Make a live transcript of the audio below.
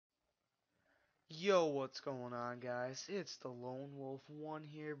Yo, what's going on, guys? It's the Lone Wolf 1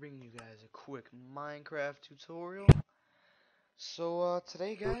 here, bringing you guys a quick Minecraft tutorial. So,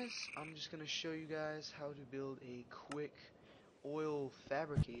 today, guys, I'm just gonna show you guys how to build a quick oil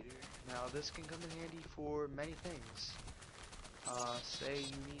fabricator. Now, this can come in handy for many things. Say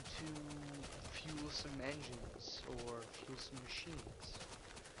you need to fuel some engines or fuel some machines.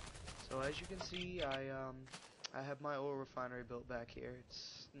 So, as you can see, I have my oil refinery built back here.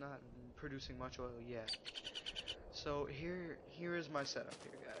 It's not producing much oil yet. So here is my setup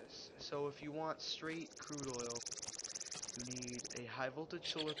here, guys. So if you want straight crude oil, you need a high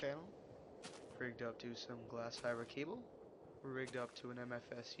voltage solar panel rigged up to some glass fiber cable, rigged up to an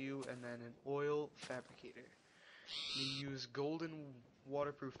MFSU, and then an oil fabricator. You use golden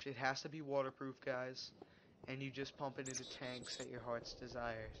waterproof. It has to be waterproof, guys. And you just pump it into tanks at your heart's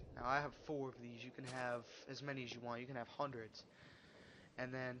desire. Now I have 4 of these. You can have as many as you want. You can have hundreds.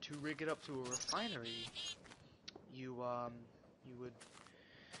 And then to rig it up to a refinery, you would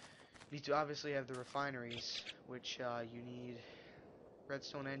need to obviously have the refineries, which you need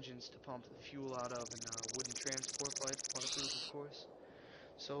redstone engines to pump the fuel out of, and wooden transport pipe, waterproof of course.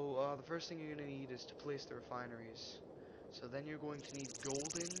 So the first thing you're going to need is to place the refineries. So then you're going to need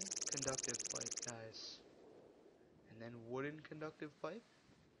golden conductive pipe, guys. And then wooden conductive pipe,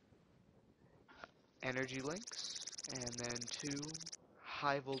 energy links, and then 2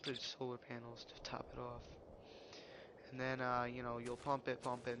 high voltage solar panels to top it off. And then, you know, you'll pump it,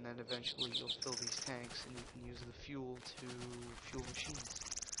 and then eventually you'll fill these tanks, and you can use the fuel to fuel machines.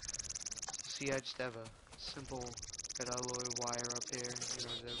 So see, I just have a simple red alloy wire up there, you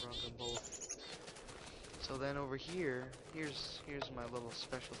know, that runs them both. So then over here, here's my little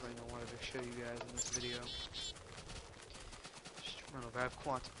special thing I wanted to show you guys in this video. Just run over. I have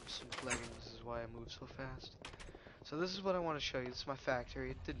quantum suit leggings, this is why I move so fast. So this is what I want to show you. This is my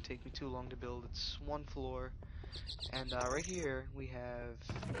factory. It didn't take me too long to build. It's 1 floor. And right here we have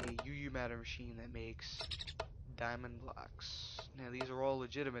a UU matter machine that makes diamond blocks. Now these are all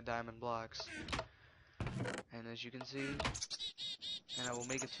legitimate diamond blocks. And as you can see, and I will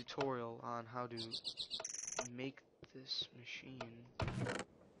make a tutorial on how to make this machine.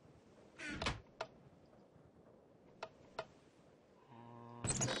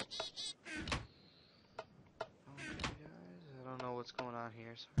 Okay guys, I don't know what's going on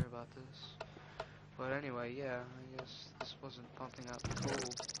here, sorry about this. But anyway, yeah, I guess this wasn't pumping out the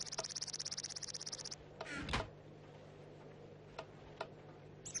coal.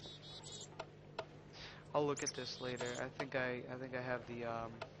 I'll look at this later. I think I have the I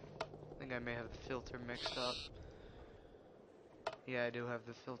think I may have the filter mixed up. Yeah, I do have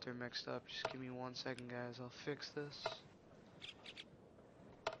the filter mixed up. Just give me 1 second, guys. I'll fix this.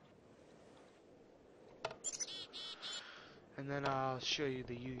 And then I'll show you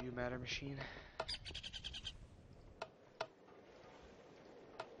the UU matter machine.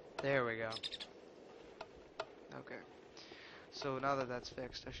 There we go. Okay. So now that that's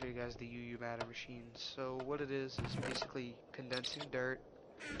fixed, I'll show you guys the UU matter machine. So what it is basically condensing dirt,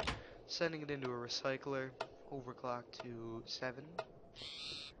 sending it into a recycler, overclocked to 7,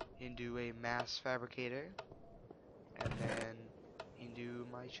 into a mass fabricator, and then into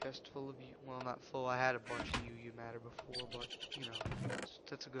my chest full of, well, not full, I had a bunch of UU matter before, but, you know,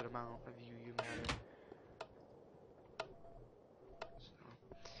 that's a good amount of UU matter.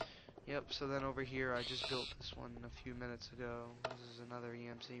 Yep, so then over here, I just built this one a few minutes ago. This is another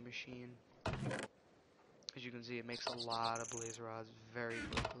EMC machine. As you can see, it makes a lot of blaze rods very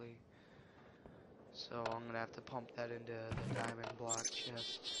quickly. So I'm gonna have to pump that into the diamond block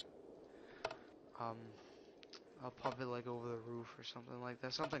chest. I'll pump it like over the roof or something like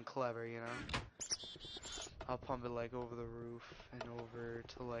that. Something clever, you know? I'll pump it like over the roof and over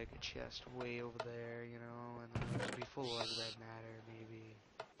to like a chest way over there, you know? And then it'll just be full of like red matter, maybe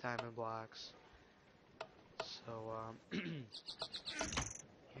diamond blocks. So, yeah.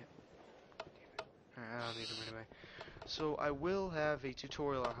 Alright, I don't need them anyway. So I will have a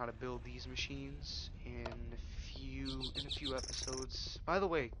tutorial on how to build these machines in a few episodes. By the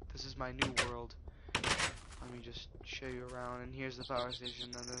way, this is my new world. Let me just show you around, and here's the power station,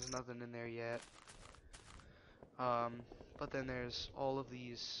 and there's nothing in there yet. But then there's all of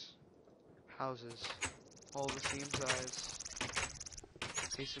these houses, all the same size.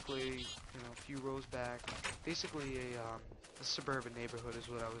 Basically, you know, a few rows back. Basically a suburban neighborhood is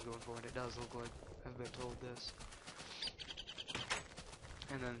what I was going for, and it does look like I've been told this.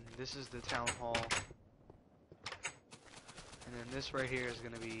 And then this is the town hall. And then this right here is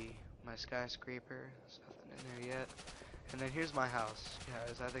gonna be my skyscraper. There's nothing in there yet. And then here's my house,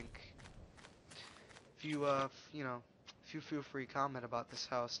 guys. I think if you you know, if you feel free, comment about this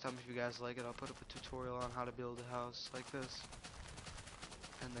house. Tell me if you guys like it. I'll put up a tutorial on how to build a house like this.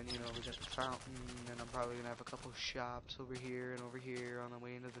 And then, you know, we got the fountain, and I'm probably gonna have a couple shops over here and over here on the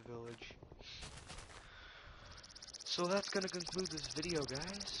way into the village. So that's gonna conclude this video,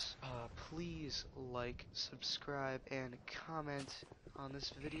 guys. Please like, subscribe, and comment on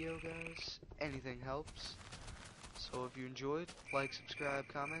this video, guys. Anything helps. So if you enjoyed, like, subscribe,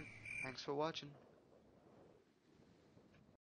 comment. Thanks for watching.